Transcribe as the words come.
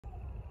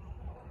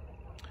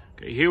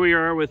Okay, here we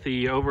are with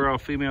the overall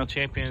female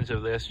champions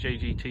of the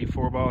SJGT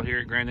 4-ball here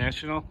at Grand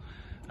National.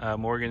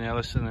 Morgan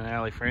Ellison and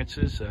Allie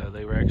Francis.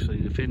 They were actually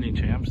defending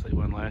champs. They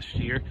won last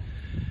year.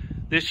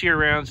 This year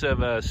rounds of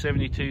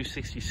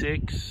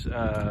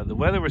 72-66. The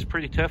weather was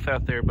pretty tough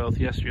out there both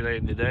yesterday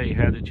and today.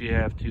 How did you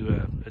have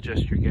to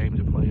adjust your game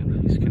to play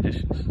in these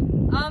conditions?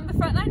 The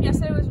front nine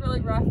yesterday was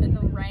really rough in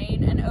the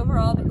rain, and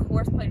overall the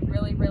course played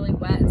really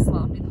wet and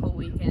sloppy the whole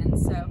weekend.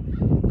 So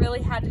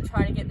really had to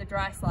try to get the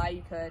dry slide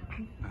you could.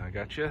 I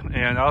gotcha.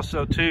 And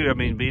also too, I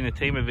mean, being a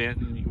team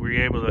event, were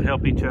you able to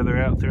help each other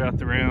out throughout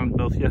the round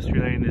both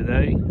yesterday and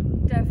today?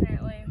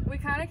 Definitely. We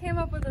kind of came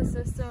up with a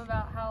system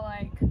about how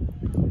like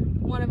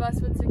one of us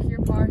would secure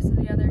par so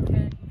the other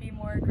could be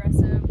more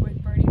aggressive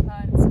with birdie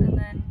putts, and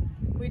then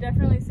we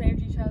definitely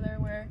saved each other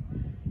where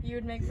you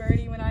would make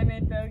birdie when I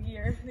made bogey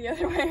or the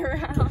other way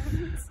around.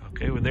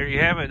 Okay, well there you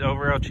have it.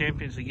 Overall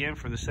champions again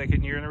for the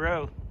second year in a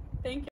row. Thank you.